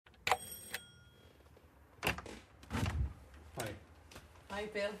Hi,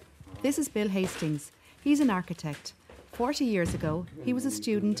 Bill. This is Bill Hastings. He's an architect. 40 years ago, he was a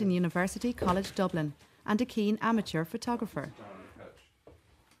student in University College Dublin and a keen amateur photographer.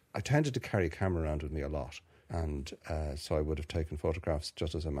 I tended to carry a camera around with me a lot, and so I would have taken photographs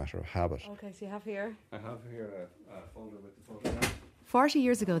just as a matter of habit. Okay, so you have here? I have here a folder with the photographs. 40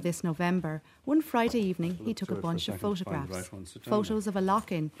 years ago this November, one Friday evening, he took a bunch of photographs. Photos of a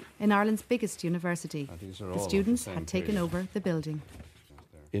lock-in in Ireland's biggest university. The students had taken over the building.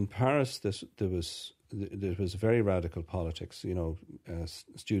 In Paris, there was very radical politics,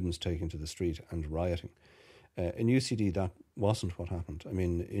 students taking to the street and rioting. In UCD, that wasn't what happened. I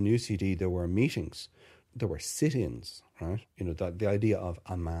mean, in UCD, there were meetings, there were sit-ins, right? The idea of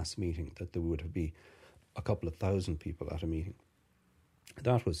a mass meeting, that there would be a couple of thousand people at a meeting.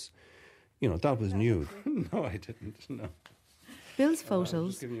 That was new. No, I didn't, no. Bill's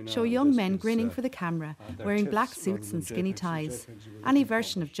photos show young men grinning for the camera, wearing black suits and skinny ties. Any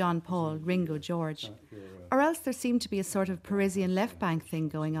version of John Paul, Ringo, George. Or else there seemed to be a sort of Parisian left bank thing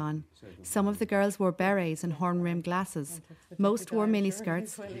going on. Some of the girls wore berets and horn-rimmed glasses. Most wore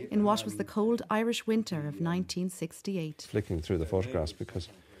miniskirts in what was the cold Irish winter of 1968. Flicking through the photographs because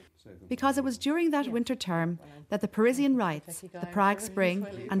it was during that winter term that the Parisian riots, the Prague Spring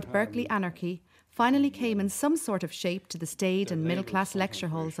and Berkeley anarchy finally came in some sort of shape to the staid and middle-class lecture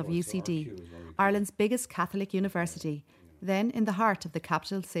halls of UCD, Ireland's biggest Catholic university, then in the heart of the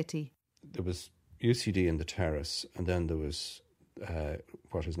capital city. There was UCD in the terrace, and then there was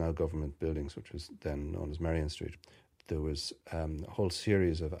what is now government buildings, which was then known as Merrion Street. There was a whole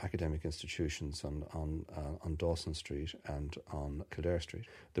series of academic institutions on Dawson Street and on Kildare Street.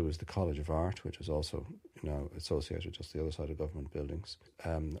 There was the College of Art, which was also associated just the other side of government buildings.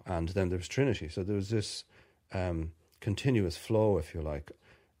 And then there was Trinity. So there was this continuous flow, if you like.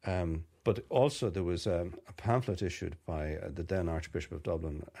 But also there was a pamphlet issued by the then Archbishop of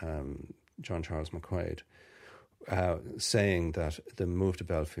Dublin, John Charles McQuaid, saying that the move to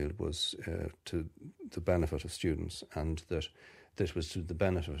Belfield was to the benefit of students, and that this was to the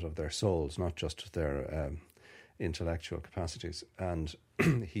benefit of their souls, not just their intellectual capacities. And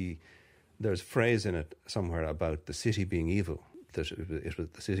there's a phrase in it somewhere about the city being evil, that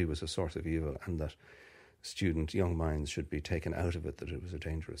the city was a source of evil, and that young minds should be taken out of it, that it was a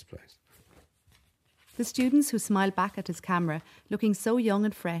dangerous place. The students who smiled back at his camera, looking so young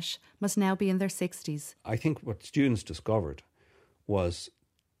and fresh, must now be in their 60s. I think what students discovered was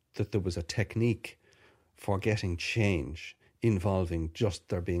that there was a technique for getting change involving just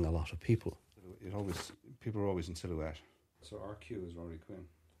there being a lot of people. People were always in silhouette. So our cue is Rory Quinn.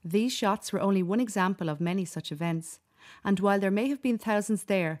 These shots were only one example of many such events. And while there may have been thousands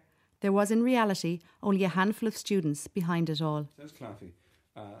there was in reality only a handful of students behind it all. There's Claffey.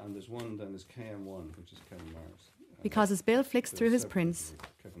 And there's one, then there's KM1, which is Kevin Mars. Because as Bill flicks through his prints,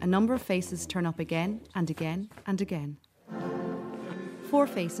 a number of faces turn up again and again and again. 4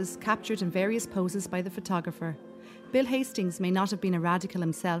 faces captured in various poses by the photographer. Bill Hastings may not have been a radical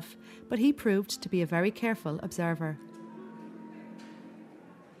himself, but he proved to be a very careful observer.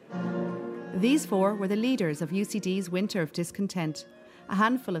 These 4 were the leaders of UCD's winter of discontent, a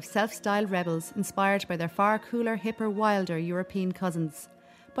handful of self-styled rebels inspired by their far cooler, hipper, wilder European cousins.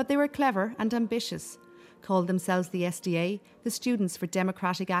 But they were clever and ambitious, called themselves the SDA, the Students for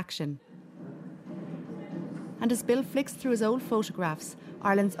Democratic Action. And as Bill flicks through his old photographs,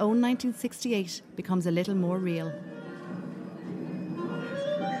 Ireland's own 1968 becomes a little more real.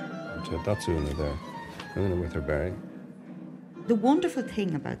 That's Una there, Una with her berry. The wonderful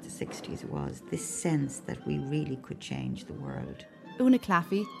thing about the 60s was this sense that we really could change the world. Una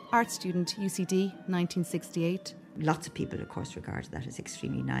Claffey, art student, UCD, 1968. Lots of people, of course, regarded that as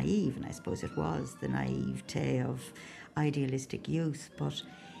extremely naive, and I suppose it was the naivete of idealistic youth, but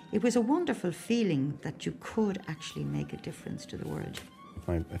it was a wonderful feeling that you could actually make a difference to the world.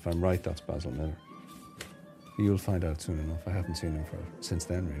 If I'm right, that's Basil Miller. You'll find out soon enough. I haven't seen him since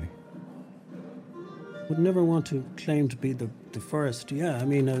then, really. Would never want to claim to be the first. Yeah, I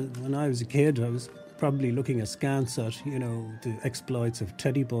mean, when I was a kid, I was probably looking askance at, the exploits of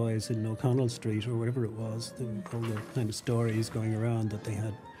teddy boys in O'Connell Street or whatever it was. All the kind of stories going around that they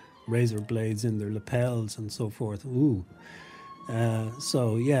had razor blades in their lapels and so forth. Ooh.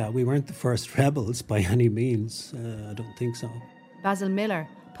 So, yeah, we weren't the first rebels by any means. I don't think so. Basil Miller,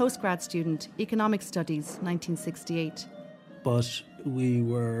 postgrad student, Economic Studies, 1968. But we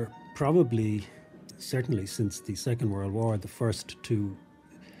were probably, certainly since the Second World War, the first to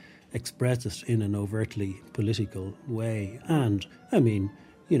express it in an overtly political way. And, I mean,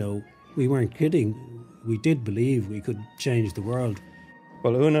 we weren't kidding. We did believe we could change the world.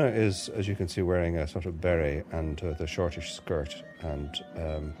 Well, Una is, as you can see, wearing a sort of beret and the shortish skirt and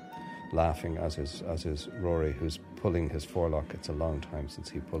laughing, as is Rory, who's pulling his forelock. It's a long time since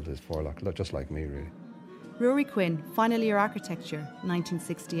he pulled his forelock, just like me, really. Rory Quinn, final year architecture,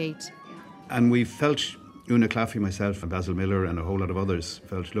 1968. And we felt, Una Claffey, myself and Basil Miller and a whole lot of others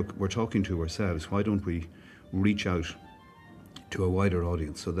felt, look, we're talking to ourselves, why don't we reach out to a wider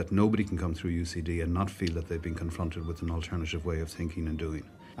audience so that nobody can come through UCD and not feel that they've been confronted with an alternative way of thinking and doing.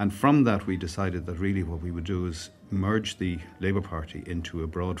 And from that we decided that really what we would do is merge the Labour Party into a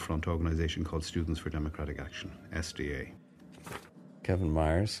broad front organisation called Students for Democratic Action, SDA. Kevin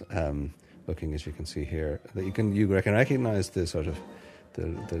Myers, looking, as you can see here, that you can recognise the sort of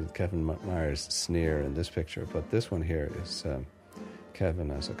the Kevin Myers sneer in this picture, but this one here is Kevin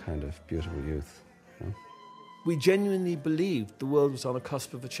as a kind of beautiful youth, you know? We genuinely believed the world was on a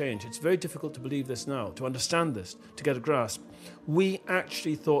cusp of a change. It's very difficult to believe this now, to understand this, to get a grasp. We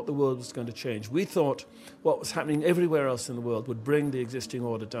actually thought the world was going to change. We thought what was happening everywhere else in the world would bring the existing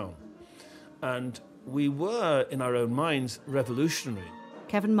order down. And we were, in our own minds, revolutionary.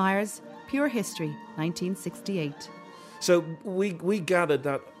 Kevin Myers, Pure History, 1968. So we gathered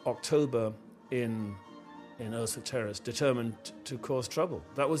that October in Earlsfort Terrace, determined to cause trouble.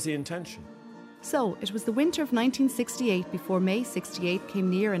 That was the intention. So, it was the winter of 1968 before May 68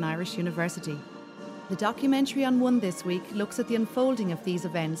 came near in Irish University. The documentary on One this week looks at the unfolding of these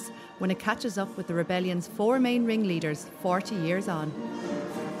events when it catches up with the rebellion's 4 main ringleaders 40 years on.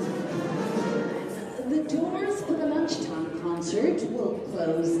 The doors for the lunchtime concert will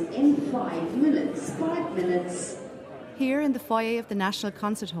close in 5 minutes. 5 minutes. Here in the foyer of the National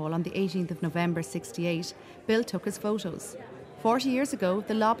Concert Hall on the 18th of November 68, Bill took his photos. 40 years ago,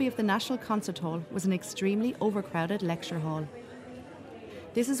 the lobby of the National Concert Hall was an extremely overcrowded lecture hall.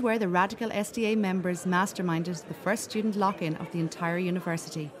 This is where the radical SDA members masterminded the first student lock-in of the entire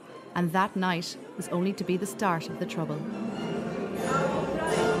university, and that night was only to be the start of the trouble.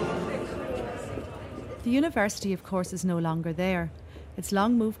 The university, of course, is no longer there. It's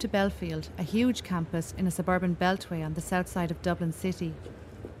long moved to Belfield, a huge campus in a suburban beltway on the south side of Dublin City.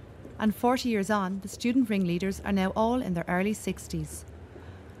 And 40 years on, the student ringleaders are now all in their early 60s.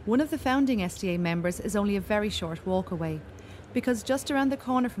 One of the founding SDA members is only a very short walk away, because just around the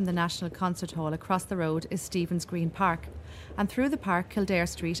corner from the National Concert Hall across the road is Stephen's Green Park, and through the park Kildare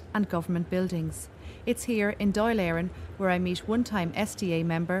Street and government buildings. It's here in Dáil Éireann where I meet one-time SDA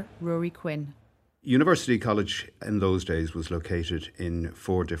member Rory Quinn. University College in those days was located in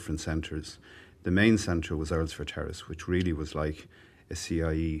 4 different centres. The main centre was Earlsfort Terrace, which really was like a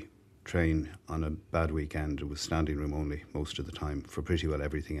CIE train on a bad weekend. It was standing room only most of the time for pretty well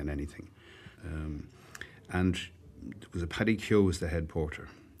everything and anything. And there was a Paddy Keogh was the head porter.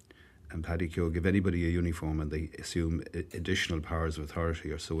 And Paddy Keogh give anybody a uniform and they assume additional powers of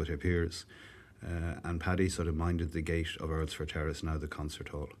authority, or so it appears. And Paddy sort of minded the gate of Earlsfort Terrace, now the concert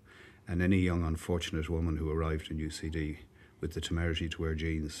hall. And any young unfortunate woman who arrived in UCD with the temerity to wear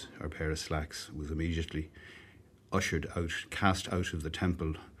jeans or a pair of slacks was immediately ushered out, cast out of the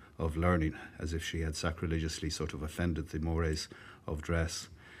temple of learning, as if she had sacrilegiously sort of offended the mores of dress,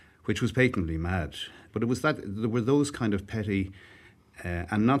 which was patently mad. But it was that there were those kind of petty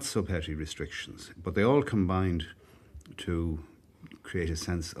and not so petty restrictions, but they all combined to create a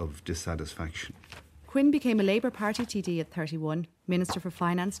sense of dissatisfaction. Quinn became a Labour Party TD at 31, Minister for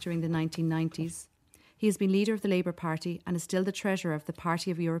Finance during the 1990s. He has been leader of the Labour Party and is still the treasurer of the Party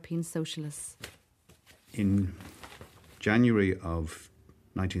of European Socialists. In January of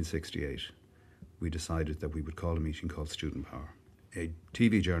 1968, we decided that we would call a meeting called Student Power. A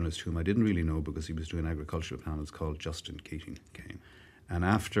TV journalist whom I didn't really know because he was doing agricultural panels called Justin Keating came. And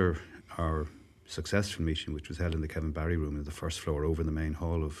after our successful meeting, which was held in the Kevin Barry room in the first floor over the main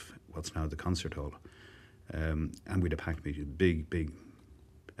hall of what's now the concert hall, and we had a packed meeting, big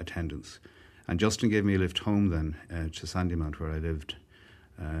attendance. And Justin gave me a lift home then to Sandymount where I lived.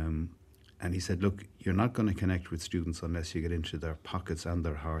 And he said, look, you're not going to connect with students unless you get into their pockets and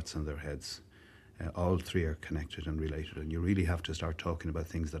their hearts and their heads. All 3 are connected and related, and you really have to start talking about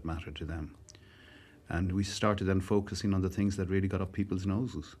things that matter to them. And we started then focusing on the things that really got up people's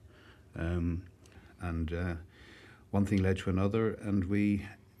noses. And one thing led to another, and we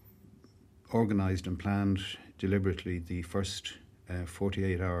organised and planned deliberately the first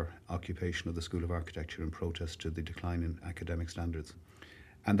 48-hour occupation of the School of Architecture in protest to the decline in academic standards.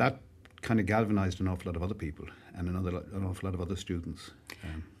 And that kind of galvanised an awful lot of other people and an awful lot of other students.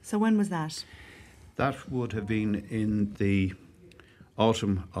 So when was that? That would have been in the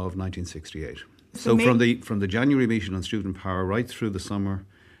autumn of 1968. So from the January meeting on Student Power right through the summer,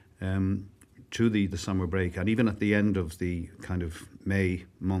 to the summer break, and even at the end of the kind of May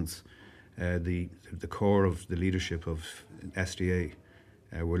month, the core of the leadership of SDA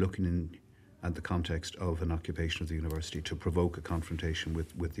were looking at the context of an occupation of the university to provoke a confrontation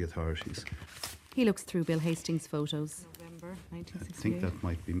with the authorities. He looks through Bill Hastings' photos. November 1968. I think that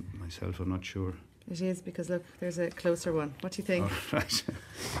might be myself, I'm not sure. It is, because look, there's a closer one. What do you think? Oh, right.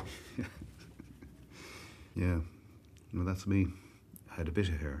 Yeah, no, that's me. I had a bit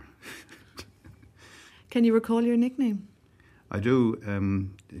of hair. Can you recall your nickname? I do.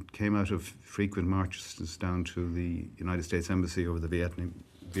 It came out of frequent marches down to the United States Embassy over the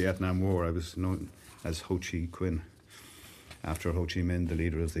Vietnam War. I was known as Ho Chi Minh, after Ho Chi Minh, the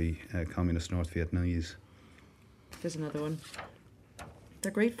leader of the communist North Vietnamese. There's another one.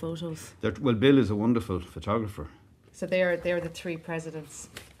 They're great photos. Well, Bill is a wonderful photographer. So they're the three presidents.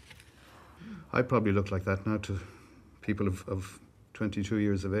 I probably look like that now to people of 22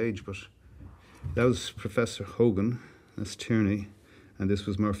 years of age, but that was Professor Hogan, that's Tierney, and this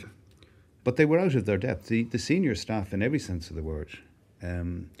was Murphy. But they were out of their depth. The senior staff, in every sense of the word,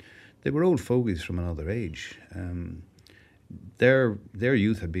 they were old fogies from another age. Their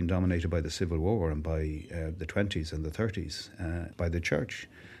youth had been dominated by the Civil War and by the 20s and the 30s, by the church.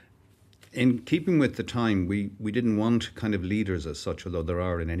 In keeping with the time, we didn't want kind of leaders as such, although there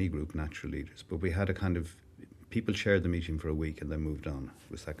are in any group natural leaders, but we had a kind of, people chaired the meeting for a week and then moved on.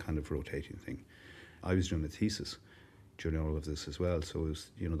 It was that kind of rotating thing. I was doing a thesis during all of this as well, so it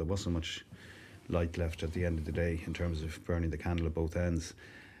was, there wasn't much light left at the end of the day in terms of burning the candle at both ends.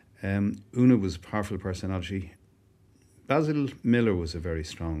 Una was a powerful personality. Basil Miller was a very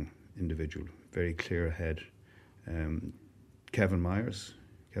strong individual, very clear head. Kevin Myers,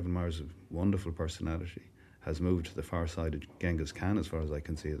 a wonderful personality, has moved to the far side of Genghis Khan as far as I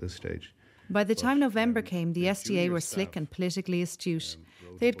can see at this stage. By the time November came, the SDA were slick and politically astute.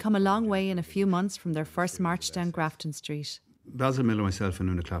 They had come a long way in a few months from their first march down Grafton Street. Basil Miller, myself and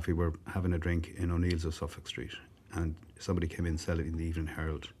Una Claffey were having a drink in O'Neill's of Suffolk Street, and somebody came in selling in the Evening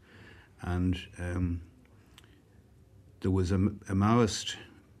Herald. And there was a Maoist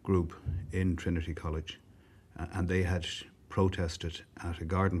group in Trinity College, and they had protested at a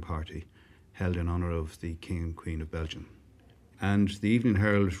garden party held in honour of the King and Queen of Belgium. And the Evening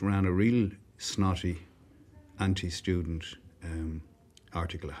Herald ran a real snotty anti-student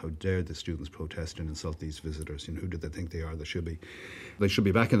article. How dare the students protest and insult these visitors? Who do they think they are? They should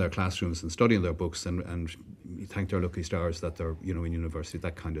be back in their classrooms and studying their books and thank their lucky stars that they're in university,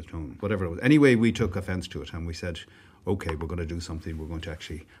 that kind of tone. Whatever it was. Anyway, we took offence to it and we said, OK, we're going to do something. We're going to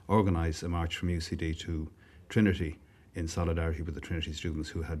actually organise a march from UCD to Trinity in solidarity with the Trinity students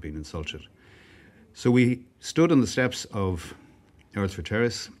who had been insulted. So we stood on the steps of Earlsford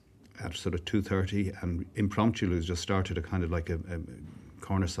Terrace at sort of 2:30 and impromptu just started a kind of like a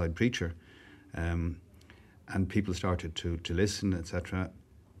corner-side preacher, and people started to listen, etc.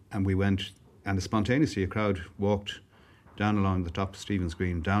 And we went, and spontaneously a crowd walked down along the top of Stephen's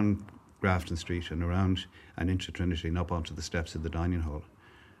Green, down Grafton Street and around and into Trinity and up onto the steps of the dining hall.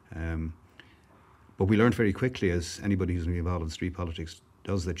 But we learned very quickly, as anybody who's been involved in street politics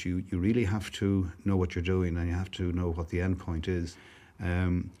does, that you really have to know what you're doing and you have to know what the end point is.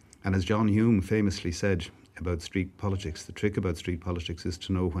 And as John Hume famously said about street politics, the trick about street politics is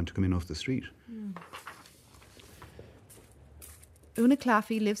to know when to come in off the street. Una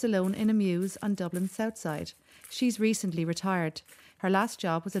Claffey lives alone in a mews on Dublin's south side. She's recently retired. Her last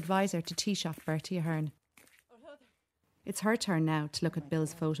job was advisor to Taoiseach Bertie Ahern. It's her turn now to look at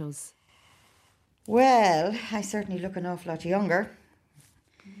Bill's photos. Well, I certainly look an awful lot younger.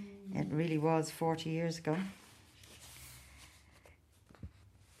 It really was 40 years ago.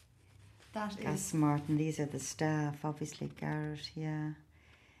 That Cass Martin, these are the staff, obviously Garrett, yeah.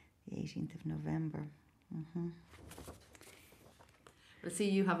 The 18th of November. Well, see,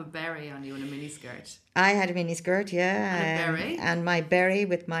 you have a beret on you and a miniskirt. I had a miniskirt, yeah. And a beret? And my beret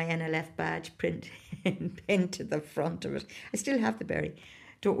with my NLF badge pinned to the front of it. I still have the beret.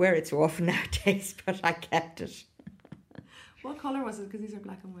 Don't wear it so often nowadays, but I kept it. What colour was it? Because these are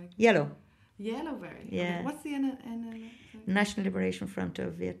black and white. Yellow. Yellow beret? Yeah. Okay. What's the NLF? National Liberation Front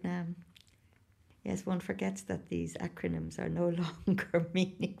of Vietnam. Yes, one forgets that these acronyms are no longer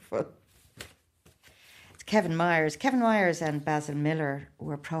meaningful. It's Kevin Myers. Kevin Myers and Basil Miller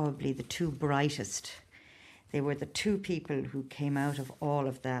were probably the two brightest. They were the two people who came out of all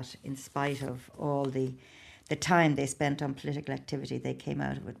of that, in spite of all the time they spent on political activity. They came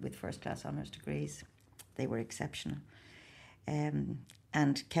out of it with first-class honours degrees. They were exceptional.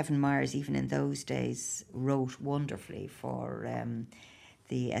 And Kevin Myers, even in those days, wrote wonderfully for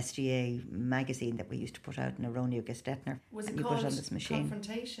the SDA magazine that we used to put out in Aronia Gestetner. Was it you called put on this machine.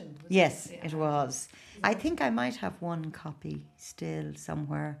 Confrontation? Yes, it was. I think I might have one copy still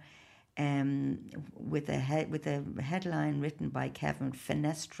somewhere, with a headline written by Kevin,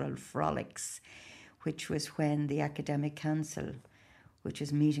 Fenestral Frolics, which was when the Academic Council, which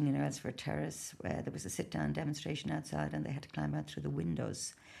was meeting in Earlsfort Terrace, there was a sit-down demonstration outside and they had to climb out through the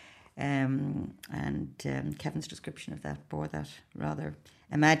windows. Kevin's description of that bore that rather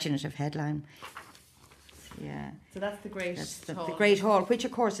imaginative headline. Yeah. So that's the Great Hall. The Great Hall, which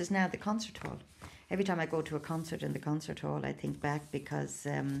of course is now the concert hall. Every time I go to a concert in the concert hall, I think back because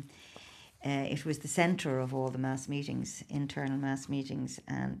it was the centre of all the mass meetings, internal mass meetings,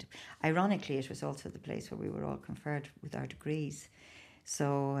 and ironically it was also the place where we were all conferred with our degrees.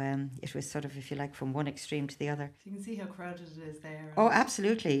 So it was sort of, if you like, from one extreme to the other. So you can see how crowded it is there. Oh,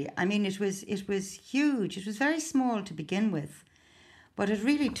 absolutely. I mean, it was huge. It was very small to begin with, but it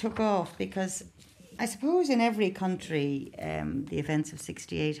really took off because I suppose in every country, the events of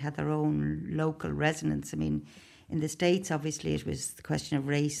 '68 had their own local resonance. I mean, in the States, obviously, it was the question of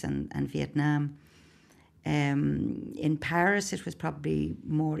race and Vietnam. In Paris, it was probably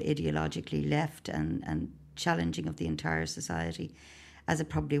more ideologically left and challenging of the entire society, as it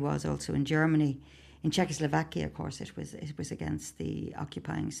probably was also in Germany. In Czechoslovakia, of course, it was against the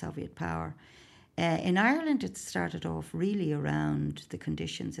occupying Soviet power. In Ireland, it started off really around the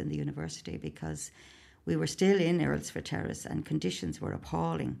conditions in the university because we were still in Earlsfort Terrace and conditions were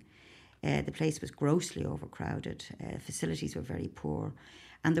appalling. The place was grossly overcrowded, facilities were very poor,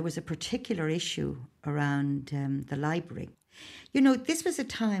 and there was a particular issue around the library. You know, this was a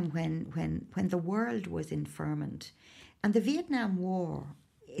time when the world was in ferment. And the Vietnam War,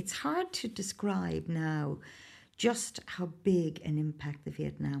 it's hard to describe now just how big an impact the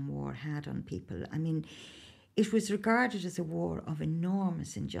Vietnam War had on people. I mean, it was regarded as a war of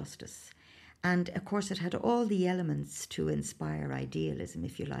enormous injustice. And of course, it had all the elements to inspire idealism,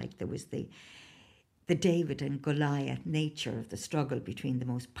 if you like. There was the David and Goliath nature of the struggle between the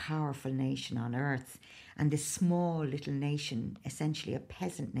most powerful nation on earth and this small little nation, essentially a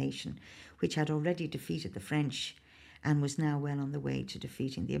peasant nation, which had already defeated the French and was now well on the way to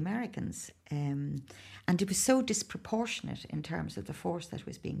defeating the Americans. And it was so disproportionate in terms of the force that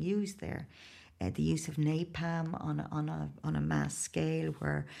was being used there. The use of napalm on a mass scale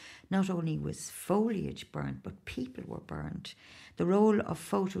where not only was foliage burnt, but people were burnt. The role of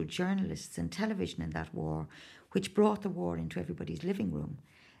photojournalists and television in that war, which brought the war into everybody's living room.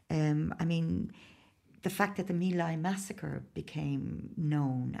 I mean, the fact that the My Lai massacre became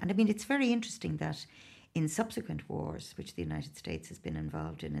known. And I mean, it's very interesting that in subsequent wars, which the United States has been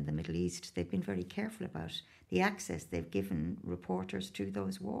involved in the Middle East, they've been very careful about the access they've given reporters to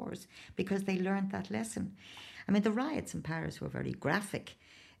those wars because they learned that lesson. I mean, the riots in Paris were very graphic,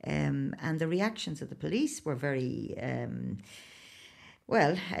 and the reactions of the police were very...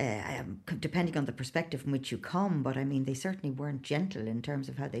 depending on the perspective from which you come, but I mean, they certainly weren't gentle in terms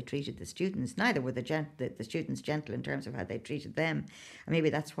of how they treated the students. Neither were the students gentle in terms of how they treated them. And maybe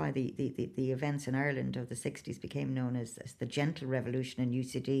that's why the events in Ireland of the 60s became known as the Gentle Revolution in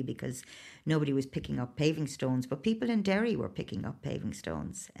UCD, because nobody was picking up paving stones, but people in Derry were picking up paving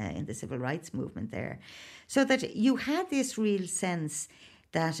stones in the civil rights movement there. So that you had this real sense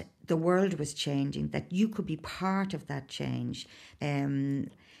that the world was changing, that you could be part of that change.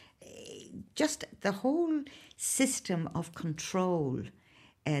 Just the whole system of control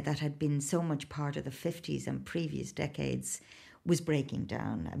that had been so much part of the 50s and previous decades was breaking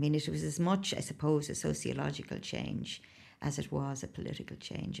down. I mean, it was as much, I suppose, a sociological change as it was a political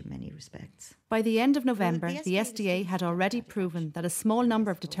change in many respects. By the end of November, the SDA had already proven that a small number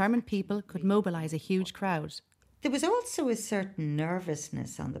of determined people could mobilise a huge crowd. There was also a certain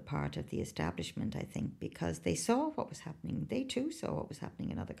nervousness on the part of the establishment, I think, because they saw what was happening. They too saw what was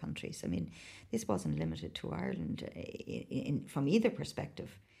happening in other countries. I mean, this wasn't limited to Ireland from either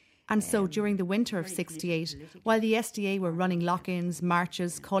perspective. And so during the winter of '68, while the SDA were running lock-ins,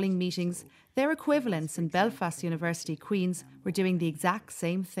 marches, calling meetings, their equivalents in Belfast University, Queen's, were doing the exact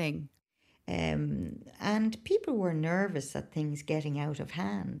same thing. And people were nervous at things getting out of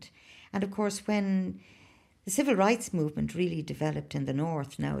hand. And of course, when the civil rights movement really developed in the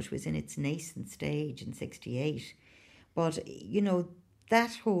North, now it was in its nascent stage in '68. But, you know,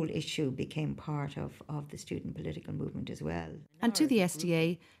 that whole issue became part of the student political movement as well. And to the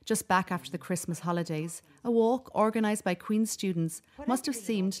SDA, just back after the Christmas holidays, a walk organised by Queen's students must have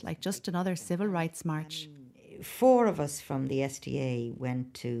seemed like just another civil rights march. 4 of us from the SDA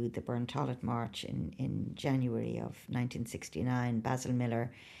went to the Burntollet March in January of 1969. Basil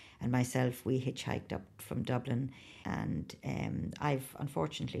Miller and myself, we hitchhiked up from Dublin, and I've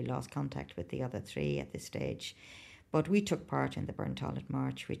unfortunately lost contact with the other three at this stage. But we took part in the Burntollet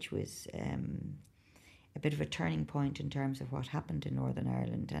March, which was a bit of a turning point in terms of what happened in Northern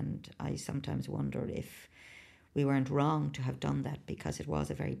Ireland, and I sometimes wonder if we weren't wrong to have done that, because it was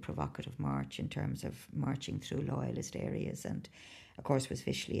a very provocative march in terms of marching through loyalist areas, and of course was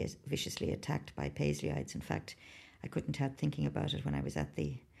viciously attacked by Paisleyites. In fact, I couldn't help thinking about it when I was at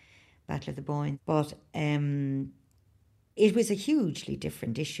the Battle of the Boyne. But it was a hugely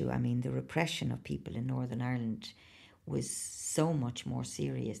different issue. I mean, the repression of people in Northern Ireland was so much more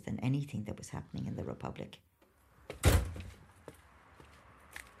serious than anything that was happening in the Republic.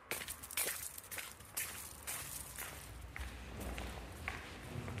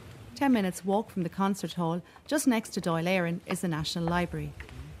 Ten minutes walk from the concert hall, just next to Dáil Éireann, is the National Library.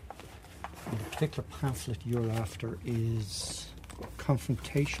 And the particular pamphlet you're after is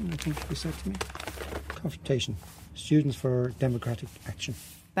Confrontation, I think you said to me. Confrontation. Students for Democratic Action.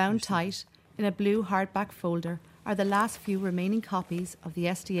 Bound tight in a blue hardback folder are the last few remaining copies of the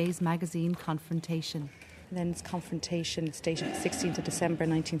SDA's magazine Confrontation. And then it's Confrontation, it's dated 16th of December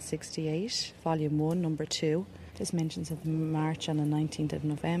 1968, Volume 1, Number 2. There's mentions of the march on the 19th of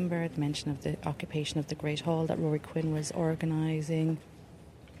November, the mention of the occupation of the Great Hall that Rory Quinn was organising.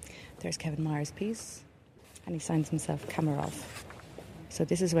 There's Kevin Myers' piece, and he signs himself Kamarov. So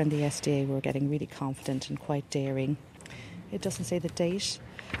this is when the SDA were getting really confident and quite daring. It doesn't say the date,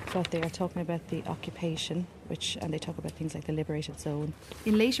 but they are talking about the occupation, and they talk about things like the liberated zone.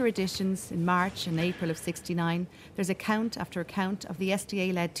 In later editions, in March and April of '69, there's account after account of the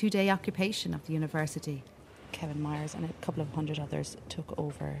SDA-led two-day occupation of the university. Kevin Myers and a couple of hundred others took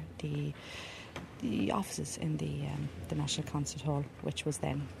over the offices in the National Concert Hall, which was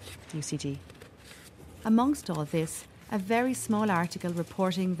then UCD. Amongst all this, a very small article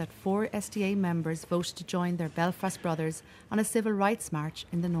reporting that 4 SDA members voted to join their Belfast brothers on a civil rights march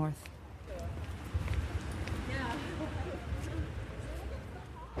in the north.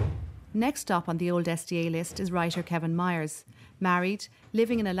 Next up on the old SDA list is writer Kevin Myers, married,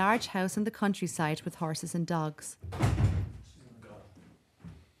 living in a large house in the countryside with horses and dogs.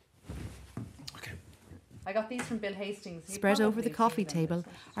 I got these from Bill Hastings. Spread over the coffee table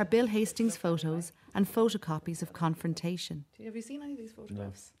are Bill Hastings' photos and photocopies of Confrontation. Have you seen any of these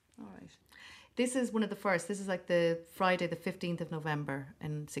photographs? No. All right. This is one of the first. This is like the Friday, the 15th of November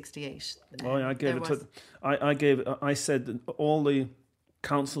in '68. Oh, yeah, I gave it to. I said that all the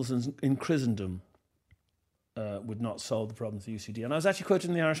councils in Christendom would not solve the problems of UCD, and I was actually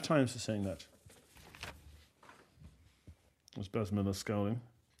quoted in the Irish Times for saying that. Was Basil Miller scowling?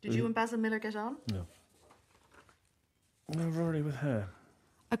 Did you and Basil Miller get on? No. No, Rory with her.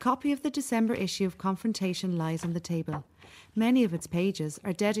 A copy of the December issue of Confrontation lies on the table. Many of its pages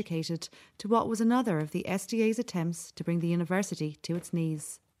are dedicated to what was another of the SDA's attempts to bring the university to its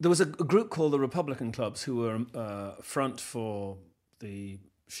knees. There was a group called the Republican Clubs who were front for the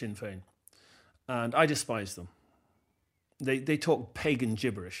Sinn Féin, and I despised them. They talk pagan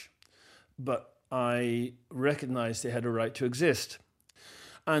gibberish, but I recognised they had a right to exist.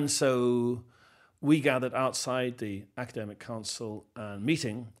 And so we gathered outside the academic council and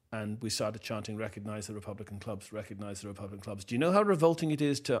meeting, and we started chanting, "Recognise the Republican Clubs, recognise the Republican Clubs." Do you know how revolting it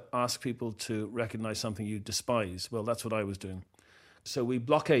is to ask people to recognise something you despise? Well, that's what I was doing. So we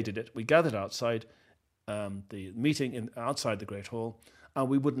blockaded it. We gathered outside the meeting outside the Great Hall, and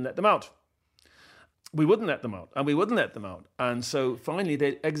we wouldn't let them out. We wouldn't let them out, and we wouldn't let them out. And so finally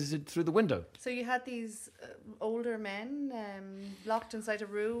they exited through the window. So you had these older men locked inside a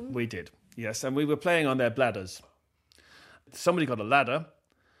room? We did, yes, and we were playing on their bladders. Somebody got a ladder,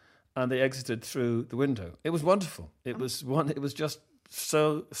 and they exited through the window. It was wonderful. It was just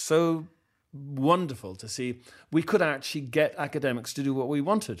so wonderful to see. We could actually get academics to do what we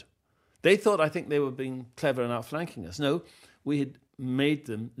wanted. They thought, I think, they were being clever and outflanking us. No, we had made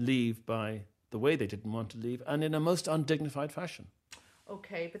them leave by the way they didn't want to leave, and in a most undignified fashion.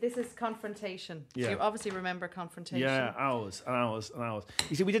 Okay, but this is Confrontation. Yeah. So you obviously remember Confrontation. Yeah, hours and hours and hours.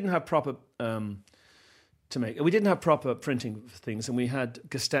 You see, we didn't have proper we didn't have proper printing things, and we had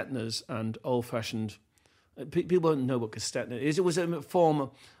Gestetners and old-fashioned. People don't know what Gestetner is. It was a form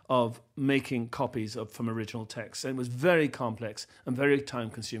of making copies from original texts, and it was very complex and very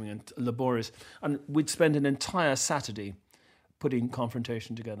time-consuming and laborious. And we'd spend an entire Saturday putting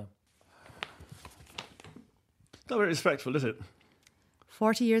Confrontation together. Not very respectful, is it?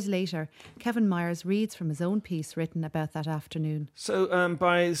 40 years later, Kevin Myers reads from his own piece written about that afternoon. So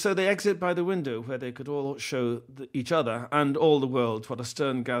they exit by the window, where they could all show each other and all the world what a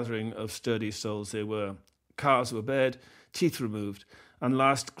stern gathering of sturdy souls they were. Cars were bared, teeth removed, and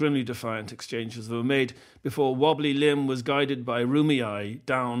last grimly defiant exchanges were made before wobbly limb was guided by roomy eye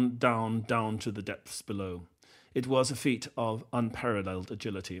down, down, down to the depths below. It was a feat of unparalleled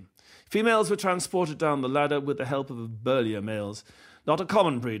agility. Females were transported down the ladder with the help of burlier males, not a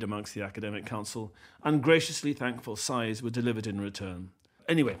common breed amongst the academic council, and graciously thankful sighs were delivered in return.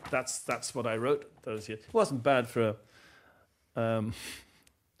 Anyway, that's what I wrote. It wasn't bad for a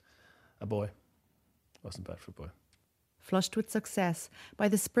boy. It wasn't bad for a boy. Flushed with success, by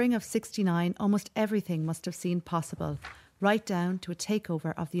the spring of '69, almost everything must have seemed possible, right down to a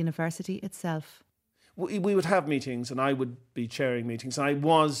takeover of the university itself. We would have meetings, and I would be chairing meetings. And I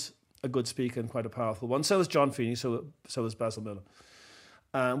was a good speaker and quite a powerful one. So was John Feeney, so was Basil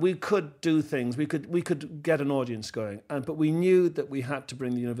Miller. We could do things. We could get an audience going. But we knew that we had to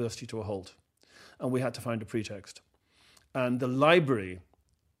bring the university to a halt. And we had to find a pretext. And the library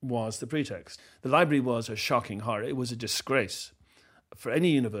was the pretext. The library was a shocking horror. It was a disgrace for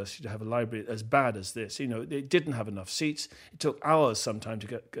any university to have a library as bad as this. You know, they didn't have enough seats. It took hours sometimes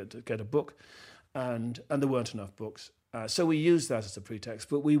to get a book, and there weren't enough books. So we used that as a pretext,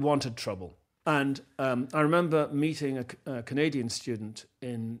 but we wanted trouble. And I remember meeting a Canadian student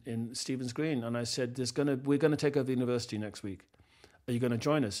in Stephen's Green, and I said, we're going to take over the university next week. Are you going to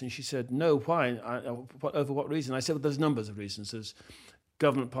join us? And she said, no, why? Over what reason? I said, well, there's numbers of reasons. There's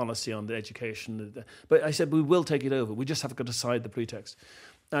government policy on the education. But I said, we will take it over. We just have to decide the pretext.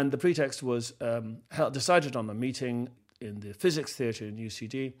 And the pretext was decided on a meeting in the physics theatre in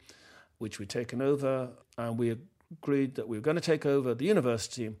UCD, which we'd taken over, and we agreed that we were going to take over the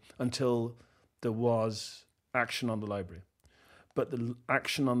university until there was action on the library. But the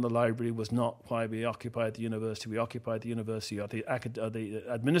action on the library was not why we occupied the university. We occupied the university or the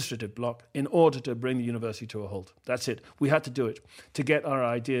administrative block in order to bring the university to a halt. That's it. We had to do it to get our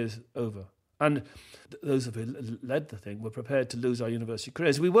ideas over. And those who led the thing were prepared to lose our university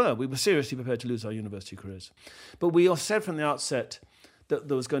careers. We were seriously prepared to lose our university careers. But we all said from the outset that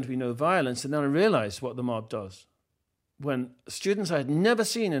there was going to be no violence, and then I realised what the mob does. When students I had never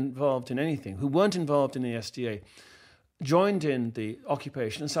seen involved in anything, who weren't involved in the SDA, joined in the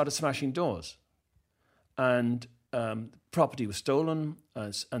occupation and started smashing doors. And property was stolen,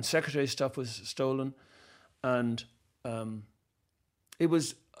 and secretary stuff was stolen. And it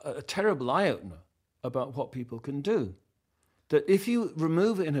was a terrible eye-opener about what people can do. That if you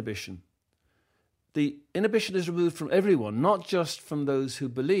remove inhibition, the inhibition is removed from everyone, not just from those who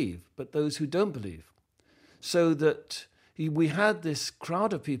believe, but those who don't believe. So that we had this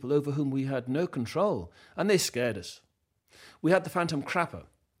crowd of people over whom we had no control, and they scared us. We had the Phantom Crapper.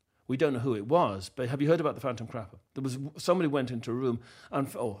 We don't know who it was, but have you heard about the Phantom Crapper? There was somebody went into a room, a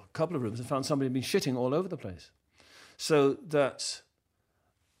couple of rooms, and found somebody had been shitting all over the place. So that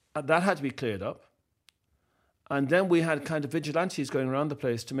had to be cleared up. And then we had kind of vigilantes going around the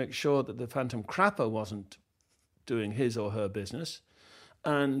place to make sure that the Phantom Crapper wasn't doing his or her business.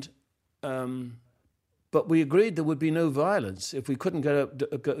 And but we agreed there would be no violence. If we couldn't get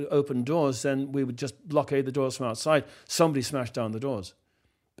open doors, then we would just blockade the doors from outside. Somebody smashed down the doors.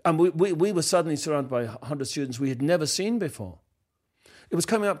 And we were suddenly surrounded by 100 students we had never seen before. It was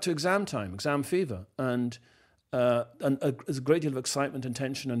coming up to exam time, exam fever, and a great deal of excitement and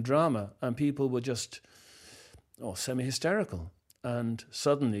tension and drama, and people were just semi-hysterical. And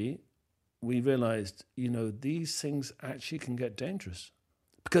suddenly we realized, these things actually can get dangerous.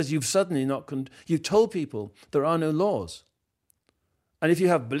 Because you've suddenly you've told people there are no laws. And if you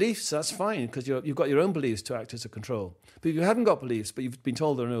have beliefs, that's fine, because you've got your own beliefs to act as a control. But if you haven't got beliefs, but you've been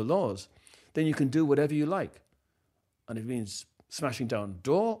told there are no laws, then you can do whatever you like. And if it means smashing down a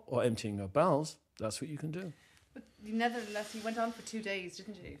door or emptying your bowels, that's what you can do. But nevertheless, you went on for 2 days,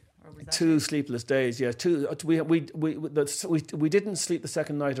 didn't you? Or was that 2 sleepless days, yeah. We didn't sleep the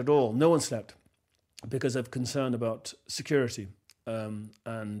second night at all. No one slept because of concern about security.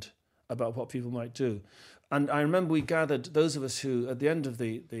 And about what people might do. And I remember we gathered, those of us who, at the end of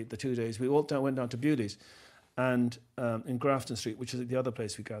the 2 days, we all went down to Bewley's and in Grafton Street, which is the other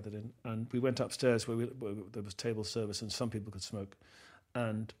place we gathered in. And we went upstairs where there was table service and some people could smoke.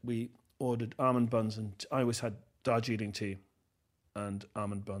 And we ordered almond buns, and I always had Darjeeling tea and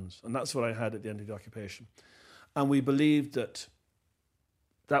almond buns. And that's what I had at the end of the occupation. And we believed that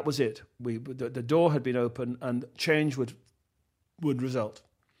was it. The door had been open and change would result.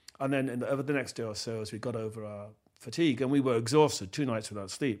 And then over the next day or so, as we got over our fatigue, and we were exhausted, 2 nights without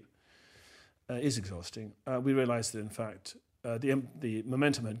sleep, is exhausting, we realised that, in fact, the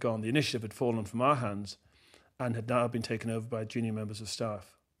momentum had gone, the initiative had fallen from our hands and had now been taken over by junior members of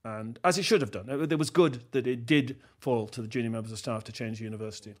staff. And as it should have done. It was good that it did fall to the junior members of staff to change the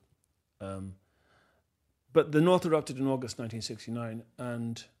university. But the North erupted in August 1969,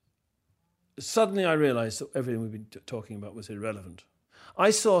 and suddenly I realised that everything we've been talking about was irrelevant.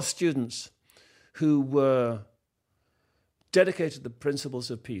 I saw students who were dedicated to the principles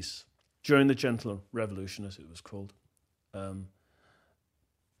of peace during the Gentle Revolution, as it was called.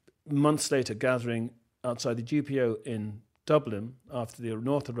 Months later, gathering outside the GPO in Dublin after the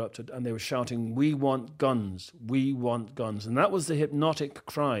North erupted, and they were shouting, "We want guns, we want guns." And that was the hypnotic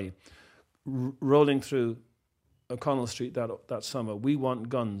cry rolling through O'Connell Street that summer. We want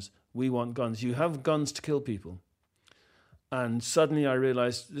guns, we want guns. You have guns to kill people. And suddenly I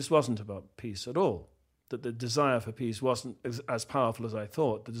realised this wasn't about peace at all, that the desire for peace wasn't as powerful as I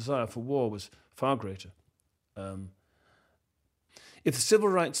thought. The desire for war was far greater. If the civil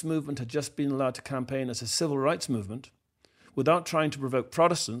rights movement had just been allowed to campaign as a civil rights movement, without trying to provoke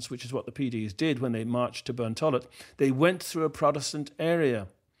Protestants, which is what the PDs did when they marched to Burntollet, they went through a Protestant area,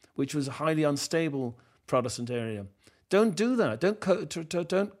 which was a highly unstable Protestant area. Don't do that. Don't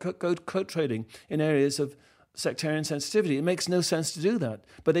go coat trading in areas of sectarian sensitivity. It makes no sense to do that.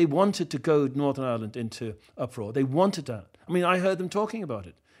 But they wanted to goad Northern Ireland into uproar. They wanted that. I mean, I heard them talking about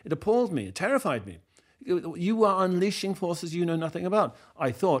it. It appalled me. It terrified me. You are unleashing forces you know nothing about.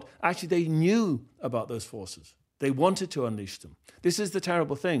 I thought, actually, they knew about those forces. They wanted to unleash them. This is the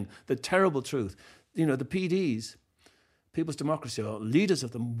terrible thing, the terrible truth. You know, the PDs, People's Democracy, or leaders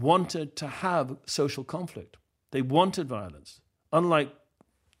of them, wanted to have social conflict. They wanted violence. Unlike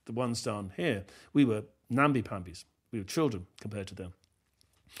the ones down here, we were namby-pambies. We were children compared to them.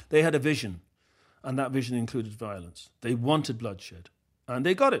 They had a vision, and that vision included violence. They wanted bloodshed, and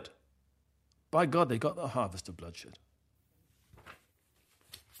they got it. By God, they got the harvest of bloodshed.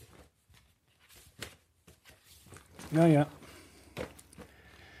 Yeah.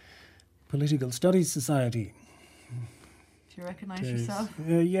 Political Studies Society. Do you recognise yourself?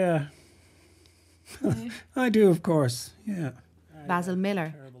 Yeah. I do, of course, yeah. Basil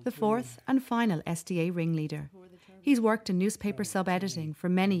Miller, the fourth and final SDA ringleader. He's worked in newspaper sub-editing for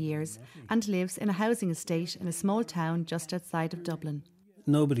many years and lives in a housing estate in a small town just outside of Dublin.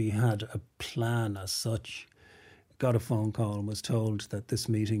 Nobody had a plan as such. Got a phone call and was told that this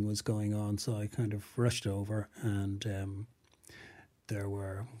meeting was going on, so I kind of rushed over, and there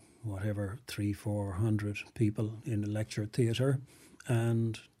were 300-400 people in a lecture theatre,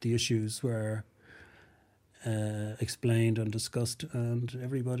 and the issues were explained and discussed, and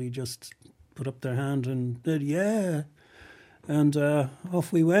everybody just put up their hand and said, yeah. And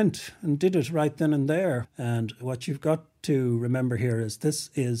off we went and did it right then and there. And what you've got to remember here is this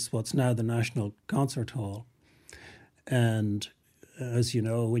is what's now the National Concert Hall. And as you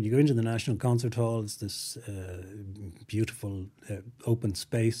know, when you go into the National Concert Hall, it's this beautiful open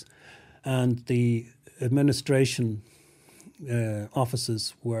space. And the administration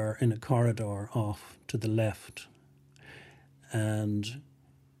offices were in a corridor off to the left. And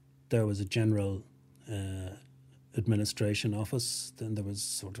there was a general administration office, then there was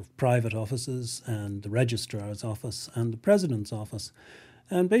sort of private offices and the registrar's office and the president's office.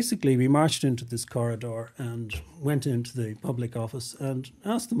 And basically we marched into this corridor and went into the public office and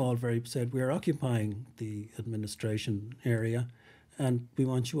asked them all said, we're occupying the administration area and we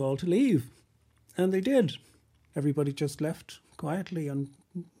want you all to leave. And they did. Everybody just left quietly, and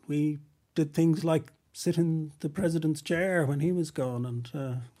we did things like sit in the president's chair when he was gone and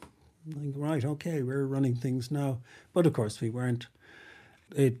think, right, okay, we're running things now. But of course we weren't.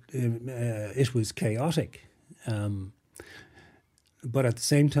 It was chaotic. But at the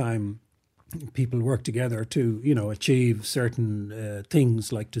same time, people worked together to, achieve certain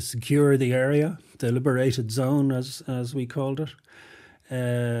things, like to secure the area, the liberated zone, as we called it.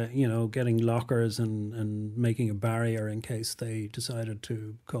 Getting lockers and making a barrier in case they decided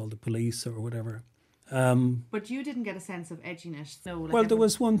to call the police or whatever. But you didn't get a sense of edginess. No, there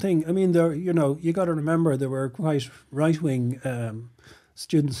was one thing. I mean, you got to remember there were quite right-wing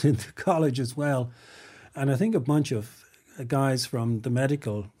students in the college as well. And I think a bunch of guys from the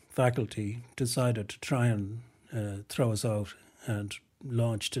medical faculty decided to try and throw us out and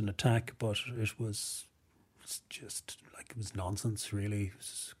launched an attack, but it was just it was nonsense, really. It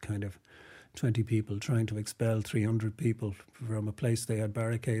was kind of 20 people trying to expel 300 people from a place they had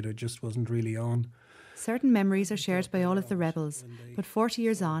barricaded just wasn't really on. Certain memories are shared by all of the rebels, but 40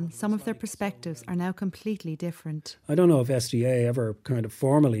 years on, some of their perspectives are now completely different. I don't know if SDA ever kind of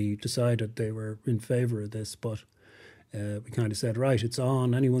formally decided they were in favour of this, but we kind of said, right, it's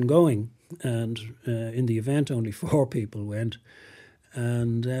on, anyone going? And in the event, only 4 people went.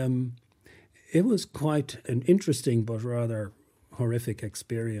 And it was quite an interesting but rather horrific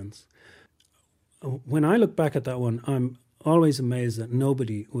experience. When I look back at that one, I'm always amazed that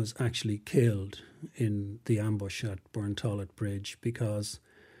nobody was actually killed. in the ambush at Burntollet Bridge, because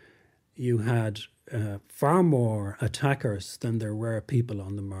you had far more attackers than there were people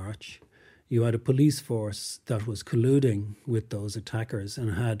on the march. You had a police force that was colluding with those attackers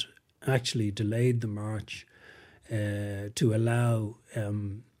and had actually delayed the march to allow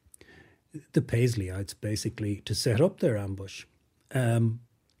the Paisleyites basically to set up their ambush.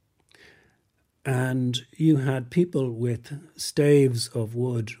 And you had people with staves of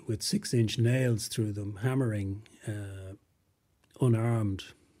wood with 6-inch nails through them, hammering unarmed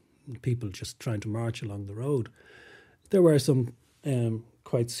people just trying to march along the road. There were some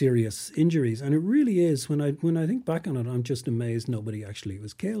quite serious injuries, and it really is, when I think back on it, I'm just amazed nobody actually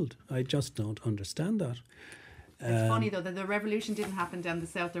was killed. I just don't understand that. It's funny though that the revolution didn't happen down the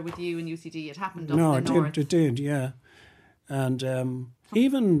south there with you and UCD. It happened up no, in the north. It did, yeah. And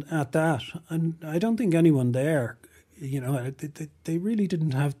even at that, and I don't think anyone there, they really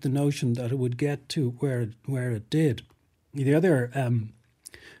didn't have the notion that it would get to where it did. The other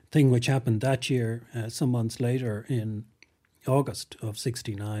thing which happened that year, some months later in August of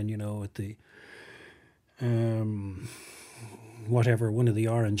 '69, at the one of the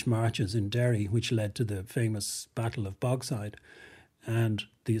Orange Marches in Derry, which led to the famous Battle of Bogside and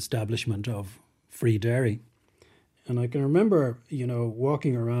the establishment of Free Derry. And I can remember,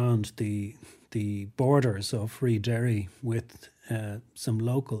 walking around the borders of Free Derry with some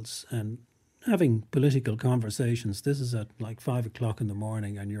locals and having political conversations. This is at like 5 o'clock in the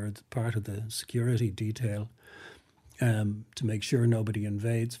morning, and you're part of the security detail to make sure nobody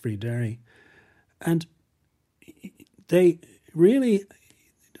invades Free Derry. And they really,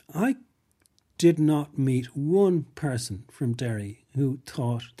 I did not meet one person from Derry who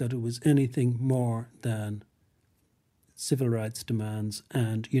thought that it was anything more than civil rights demands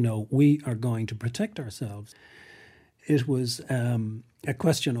and, we are going to protect ourselves. It was a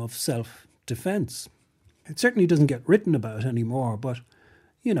question of self-defense. It certainly doesn't get written about anymore, but,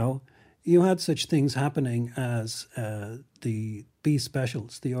 you had such things happening as the B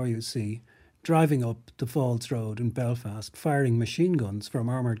Specials, the RUC, driving up the Falls Road in Belfast, firing machine guns from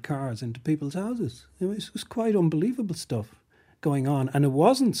armoured cars into people's houses. It was quite unbelievable stuff going on, and it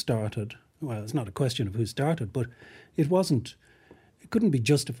wasn't started. Well, it's not a question of who started, but it couldn't be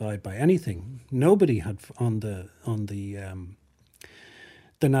justified by anything. Nobody had on the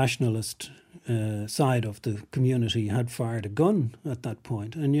nationalist side of the community had fired a gun at that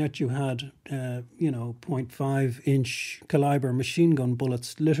point, and yet you had 0.5-inch caliber machine gun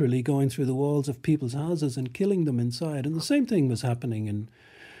bullets literally going through the walls of people's houses and killing them inside. And the same thing was happening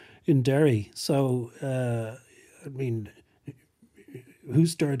in Derry. So who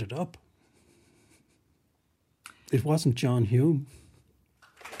stirred it up? It wasn't John Hume.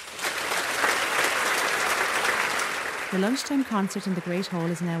 The lunchtime concert in the Great Hall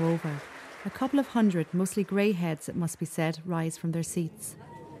is now over. A couple of hundred, mostly grey heads, it must be said, rise from their seats.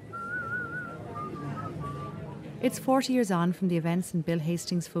 It's 40 years on from the events in Bill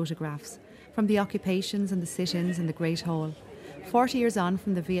Hastings' photographs, from the occupations and the sit-ins in the Great Hall. 40 years on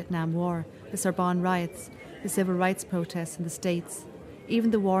from the Vietnam War, the Sorbonne riots, the civil rights protests in the States.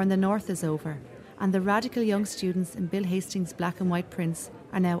 Even the war in the North is over, and the radical young students in Bill Hastings' black and white prints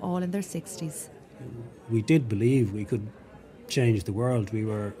are now all in their 60s. We did believe we could change the world. We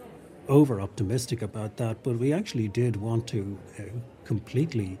were over-optimistic about that, but we actually did want to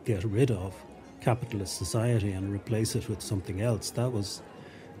completely get rid of capitalist society and replace it with something else. That was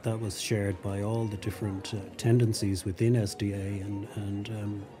shared by all the different tendencies within SDA,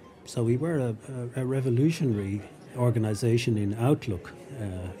 and so we were a revolutionary organisation in outlook,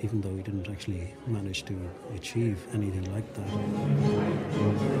 even though we didn't actually manage to achieve anything like that.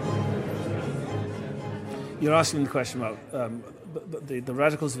 You're asking the question about the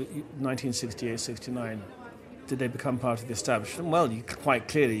radicals of 1968-69. Did they become part of the establishment? Well, quite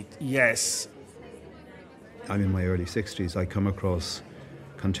clearly, yes. I'm in my early 60s. I come across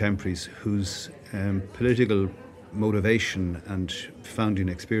contemporaries whose political motivation and founding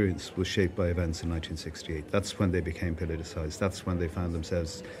experience was shaped by events in 1968. That's when they became politicised. That's when they found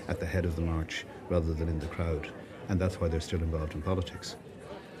themselves at the head of the march rather than in the crowd. And that's why they're still involved in politics.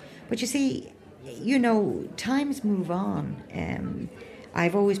 But you see, times move on.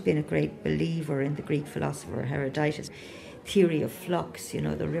 I've always been a great believer in the Greek philosopher Herodotus' theory of flux.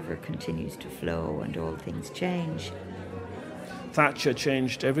 The river continues to flow and all things change. Thatcher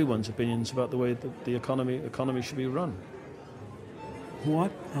changed everyone's opinions about the way that the economy should be run.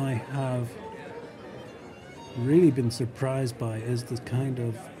 What I have really been surprised by is the kind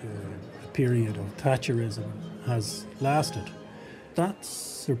of period of Thatcherism has lasted. That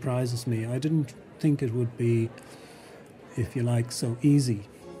surprises me. I didn't think it would be, if you like, so easy.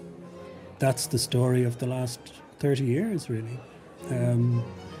 that's the story of the last 30 years, really. A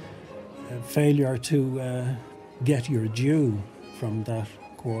failure to get your due from that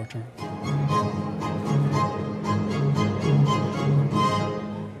quarter.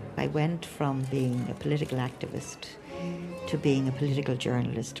 I went from being a political activist to being a political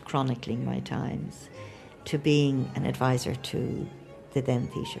journalist chronicling my times, to being an advisor to the then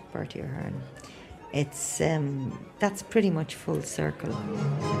Taoiseach Bertie Ahern. It's that's pretty much full circle.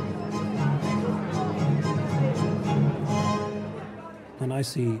 When I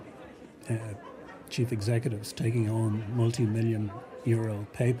see chief executives taking home multi-million euro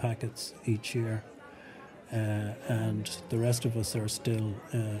pay packets each year, and the rest of us are still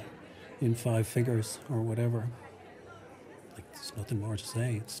in 5 figures or whatever, like, there's nothing more to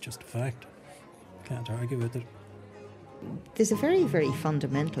say. It's just a fact. Can't argue with it. There's a very, very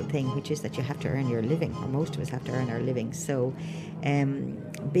fundamental thing, which is that you have to earn your living, or most of us have to earn our living. So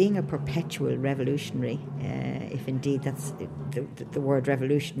being a perpetual revolutionary, if indeed that's the word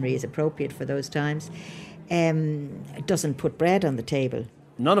revolutionary is appropriate for those times, doesn't put bread on the table.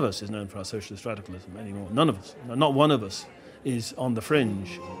 None of us is known for our socialist radicalism anymore. None of us. Not one of us is on the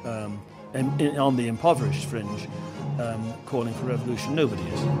fringe, on the impoverished fringe, calling for revolution. Nobody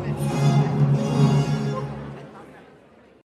is.